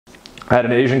I had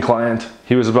an Asian client.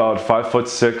 He was about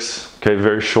 5'6", okay,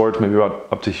 very short, maybe about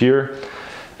up to here.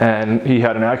 And he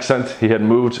had an accent. He had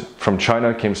moved from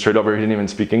China, came straight over. He didn't even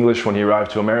speak English when he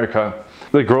arrived to America.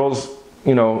 The girls,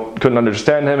 you know, couldn't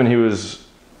understand him, and he was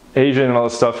Asian and all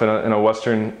this stuff in a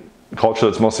Western culture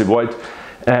that's mostly white.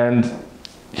 And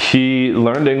he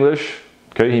learned English,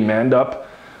 okay, he manned up,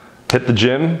 hit the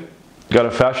gym, got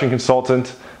a fashion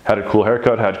consultant, had a cool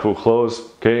haircut, had cool clothes,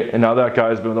 okay, and now that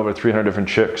guy's been with over 300 different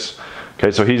chicks. Okay,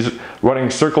 so he's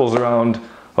running circles around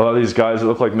a lot of these guys that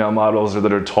look like male models or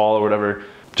that are tall or whatever,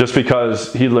 just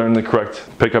because he learned the correct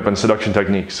pickup and seduction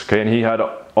techniques, okay, and he had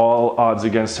all odds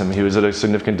against him. He was at a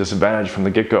significant disadvantage from the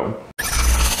get-go.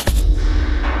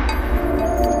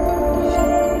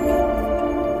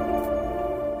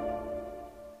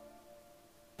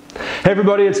 Hey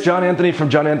everybody, it's John Anthony from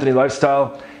John Anthony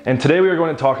Lifestyle, and today we are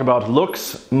going to talk about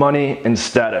looks, money, and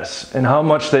status, and how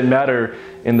much they matter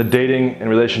in the dating and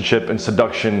relationship and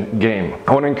seduction game.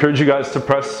 I want to encourage you guys to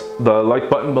press the like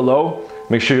button below,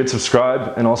 make sure you hit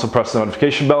subscribe, and also press the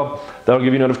notification bell. That'll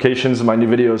give you notifications of my new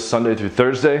videos Sunday through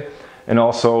Thursday, and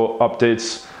also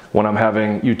updates when I'm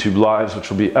having YouTube Lives, which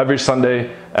will be every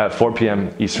Sunday at 4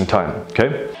 p.m. Eastern Time,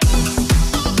 okay?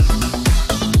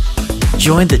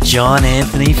 Join the John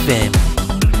Anthony family.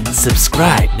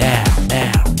 Subscribe now.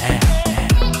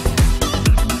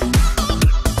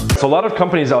 So a lot of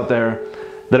companies out there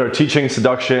that are teaching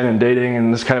seduction and dating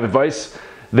and this kind of advice,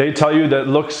 they tell you that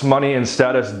looks, money, and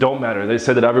status don't matter. They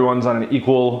say that everyone's on an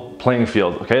equal playing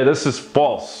field, okay? This is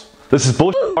false. This is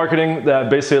bullshit marketing that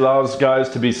basically allows guys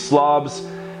to be slobs,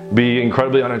 be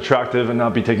incredibly unattractive, and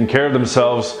not be taking care of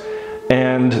themselves,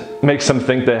 and makes them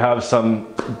think they have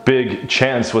some big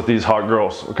chance with these hot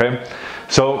girls, okay?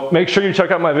 So make sure you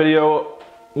check out my video,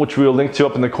 which we'll link to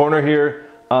up in the corner here,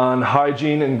 on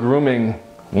hygiene and grooming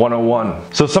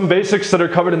 101. So some basics that are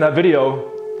covered in that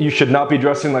video: you should not be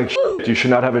dressing like shit. You should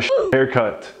not have a shit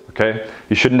haircut, okay?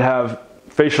 You shouldn't have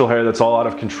facial hair that's all out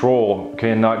of control,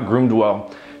 okay, and not groomed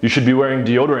well. You should be wearing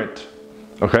deodorant,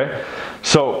 okay?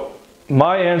 So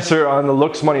my answer on the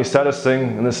looks, money, status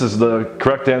thing, and this is the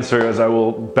correct answer as I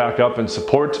will back up and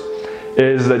support,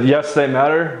 is that yes, they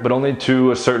matter, but only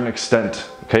to a certain extent,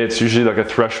 okay? It's usually like a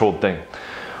threshold thing.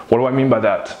 What do I mean by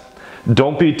that?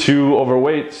 Don't be too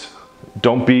overweight.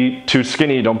 Don't be too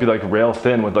skinny. Don't be like rail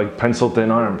thin with like pencil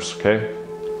thin arms, okay?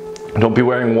 Don't be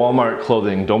wearing Walmart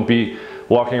clothing. Don't be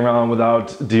walking around without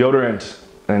deodorant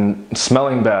and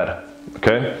smelling bad,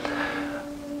 okay?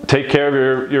 Take care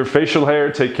of your facial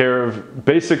hair, take care of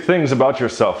basic things about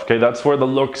yourself, okay? That's where the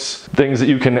looks, things that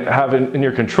you can have in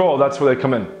your control, that's where they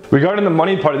come in. Regarding the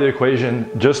money part of the equation,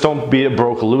 just don't be a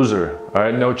broke loser, all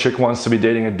right? No chick wants to be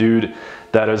dating a dude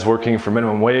that is working for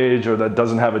minimum wage or that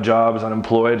doesn't have a job, is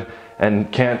unemployed,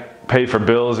 and can't pay for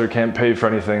bills or can't pay for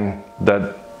anything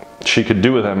that she could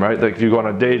do with him, right? Like if you go on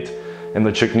a date and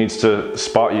the chick needs to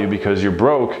spot you because you're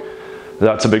broke,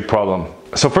 that's a big problem.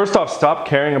 So first off, stop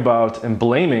caring about and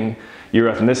blaming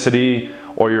your ethnicity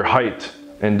or your height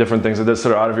and different things like this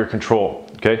that are out of your control,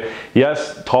 okay?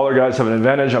 Yes, taller guys have an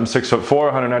advantage. I'm 6'4",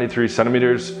 193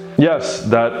 centimeters. Yes,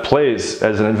 that plays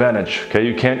as an advantage, okay?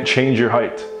 You can't change your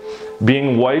height.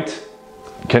 Being white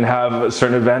can have a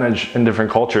certain advantage in different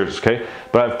cultures, okay?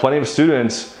 But I have plenty of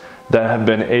students that have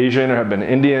been Asian or have been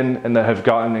Indian and that have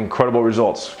gotten incredible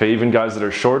results, okay? Even guys that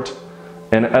are short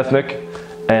and ethnic,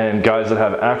 and guys that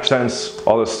have accents,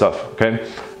 all this stuff, okay?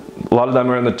 A lot of them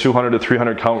are in the 200 to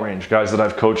 300 count range, guys that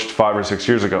I've coached 5 or 6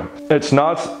 years ago. It's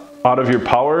not out of your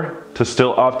power to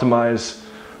still optimize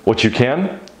what you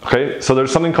can, okay? So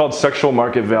there's something called sexual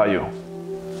market value.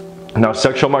 Now,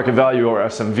 sexual market value, or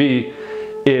SMV,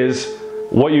 is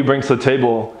what you bring to the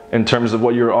table in terms of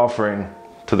what you're offering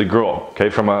to the girl, okay?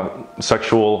 From a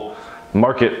sexual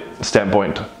market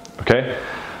standpoint, okay?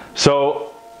 So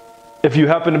if you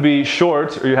happen to be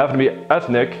short or you happen to be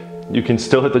ethnic, you can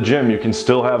still hit the gym, you can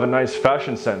still have a nice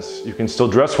fashion sense, you can still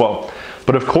dress well.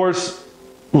 But of course,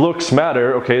 looks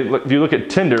matter, okay? If you look at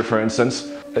Tinder, for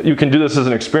instance, you can do this as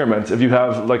an experiment. If you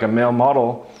have like a male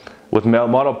model with male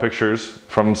model pictures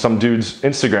from some dude's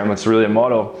Instagram that's really a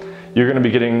model, you're gonna be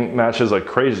getting matches like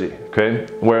crazy, okay?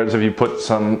 Whereas if you put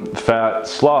some fat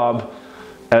slob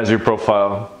as your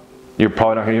profile, you're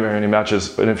probably not gonna get any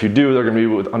matches, and if you do, they're gonna be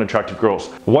with unattractive girls.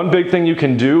 One big thing you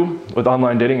can do with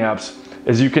online dating apps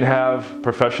is you can have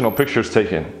professional pictures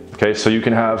taken, okay? So you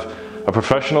can have a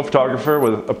professional photographer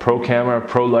with a pro camera,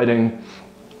 pro lighting,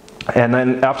 and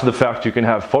then after the fact, you can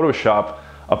have Photoshop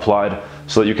applied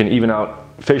so that you can even out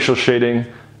facial shading,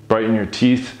 brighten your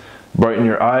teeth, brighten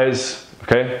your eyes,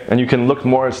 okay? And you can look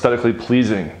more aesthetically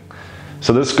pleasing.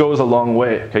 So this goes a long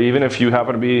way, okay? Even if you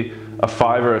happen to be a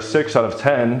 5 or a 6 out of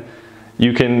 10,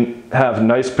 you can have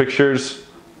nice pictures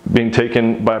being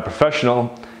taken by a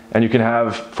professional, and you can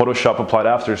have Photoshop applied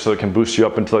after, so it can boost you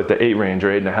up into like the 8 range or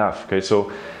 8.5. Okay,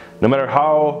 so no matter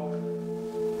how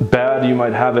bad you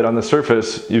might have it on the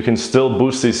surface, you can still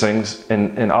boost these things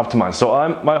and optimize. So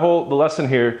the lesson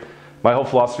here, my whole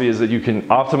philosophy is that you can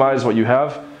optimize what you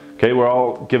have. Okay, we're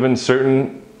all given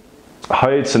certain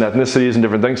heights and ethnicities and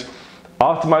different things.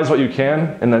 Optimize what you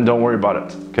can, and then don't worry about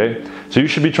it. Okay, so you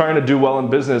should be trying to do well in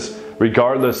business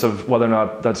regardless of whether or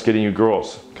not that's getting you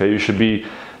girls. Okay, you should be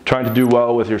trying to do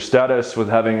well with your status, with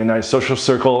having a nice social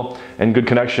circle and good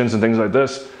connections and things like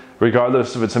this,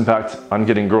 regardless of its impact on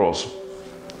getting girls.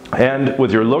 And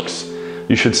with your looks,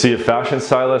 you should see a fashion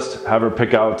stylist, have her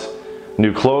pick out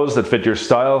new clothes that fit your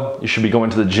style. You should be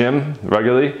going to the gym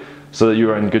regularly so that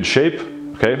you are in good shape,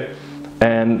 okay?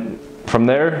 And from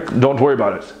there, don't worry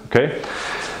about it, okay?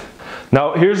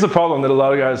 Now, here's the problem that a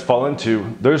lot of guys fall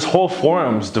into. There's whole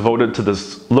forums devoted to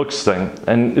this looks thing,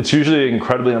 and it's usually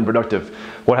incredibly unproductive.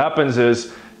 What happens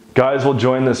is guys will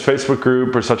join this Facebook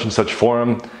group or such and such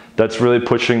forum that's really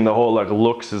pushing the whole like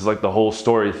looks is like the whole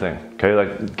story thing, okay?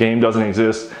 Like game doesn't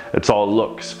exist, it's all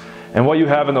looks. And what you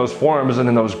have in those forums and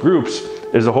in those groups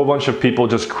is a whole bunch of people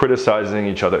just criticizing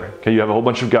each other, okay? You have a whole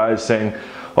bunch of guys saying,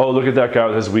 oh, look at that guy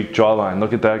with his weak jawline,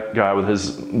 look at that guy with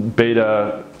his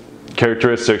beta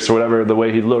characteristics or whatever, the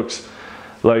way he looks.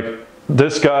 Like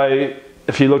this guy,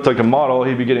 if he looked like a model,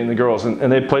 he'd be getting the girls.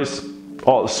 And they place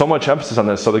so much emphasis on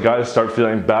this, so the guys start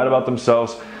feeling bad about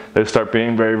themselves. They start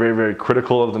being very, very, very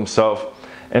critical of themselves,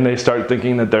 and they start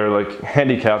thinking that they're like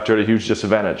handicapped or at a huge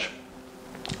disadvantage.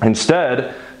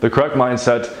 Instead, the correct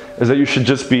mindset is that you should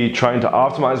just be trying to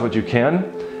optimize what you can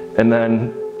and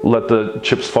then let the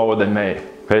chips fall where they may,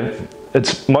 okay?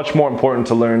 It's much more important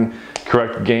to learn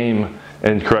correct game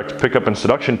and correct pickup and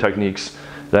seduction techniques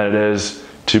than it is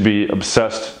to be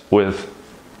obsessed with,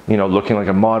 you know, looking like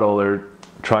a model or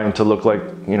trying to look like,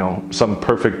 you know, some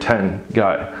perfect 10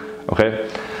 guy,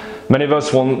 okay? Many of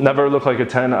us will never look like a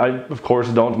 10. I, of course,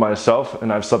 don't myself,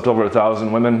 and I've slept over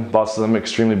 1,000 women, lots of them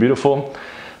extremely beautiful.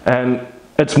 And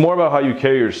it's more about how you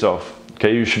carry yourself,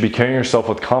 okay? You should be carrying yourself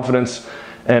with confidence,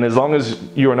 and as long as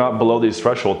you are not below these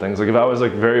threshold things, like if I was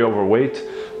like very overweight,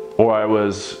 or I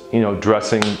was, you know,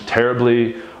 dressing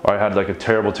terribly, or I had like a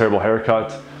terrible, terrible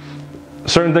haircut,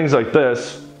 certain things like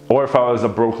this, or if I was a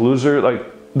broke loser, like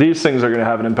these things are gonna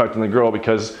have an impact on the girl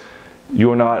because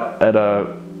you are not at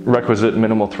a requisite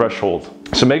minimal threshold.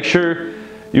 So make sure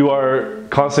you are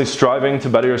constantly striving to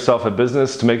better yourself at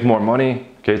business, to make more money,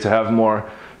 okay, to have more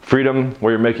freedom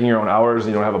where you're making your own hours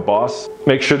and you don't have a boss.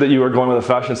 Make sure that you are going with a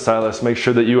fashion stylist. Make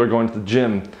sure that you are going to the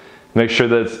gym. Make sure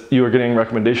that you are getting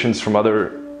recommendations from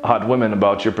other hot women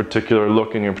about your particular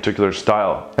look and your particular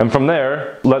style. And from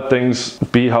there, let things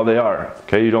be how they are,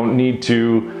 okay? You don't need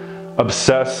to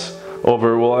obsess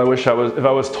over, well, I wish if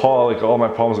I was tall, like all my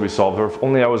problems would be solved, or if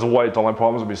only I was white, all my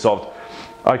problems would be solved.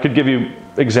 I could give you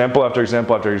example after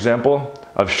example after example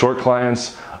of short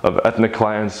clients, of ethnic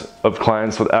clients, of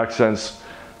clients with accents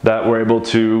that were able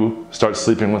to start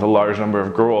sleeping with a large number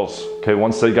of girls, okay,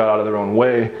 once they got out of their own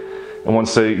way and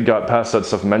once they got past that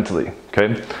stuff mentally,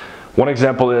 okay? One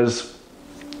example is,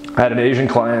 I had an Asian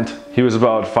client, he was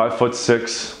about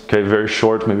 5'6", okay, very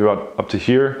short, maybe about up to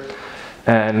here,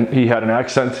 and he had an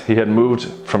accent. He had moved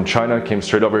from China, came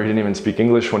straight over, he didn't even speak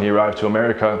English when he arrived to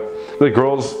America. The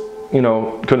girls, you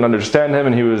know, couldn't understand him,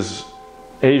 and he was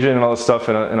Asian and all this stuff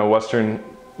in a Western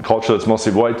culture that's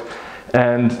mostly white,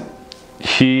 and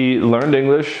he learned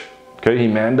English, okay, he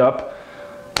manned up,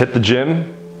 hit the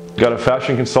gym, got a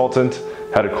fashion consultant,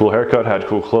 had a cool haircut, had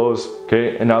cool clothes,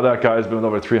 okay, and now that guy's been with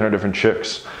over 300 different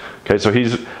chicks, okay, so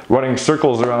he's running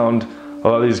circles around a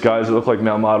lot of these guys that look like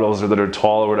male models or that are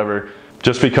tall or whatever,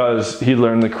 just because he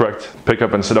learned the correct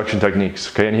pickup and seduction techniques,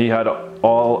 okay, and he had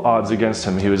all odds against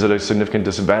him. He was at a significant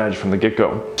disadvantage from the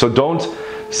get-go. So don't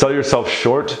sell yourself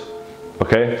short,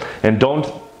 okay, and don't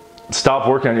stop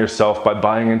working on yourself by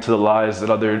buying into the lies that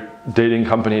other dating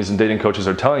companies and dating coaches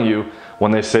are telling you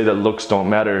when they say that looks don't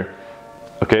matter,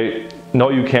 okay? No,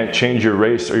 you can't change your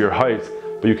race or your height,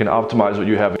 but you can optimize what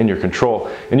you have in your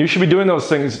control. And you should be doing those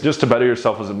things just to better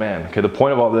yourself as a man, okay? The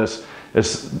point of all this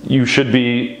is you should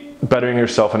be bettering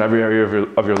yourself in every area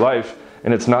of your life,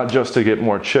 and it's not just to get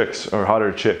more chicks or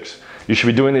hotter chicks. You should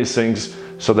be doing these things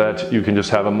so that you can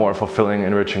just have a more fulfilling,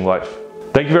 enriching life.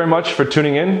 Thank you very much for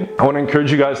tuning in. I want to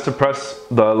encourage you guys to press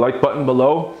the like button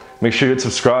below. Make sure you hit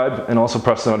subscribe and also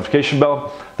press the notification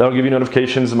bell. That'll give you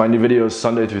notifications of my new videos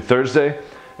Sunday through Thursday,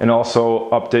 and also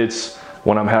updates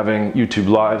when I'm having YouTube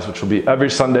lives, which will be every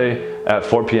Sunday at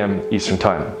 4 p.m. Eastern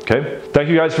time, okay? Thank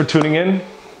you guys for tuning in.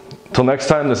 Till next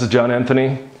time, this is John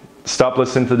Anthony. Stop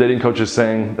listening to the dating coaches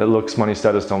saying that looks, money,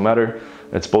 status don't matter.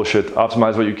 It's bullshit.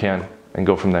 Optimize what you can and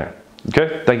go from there.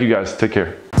 Okay? Thank you guys. Take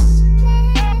care.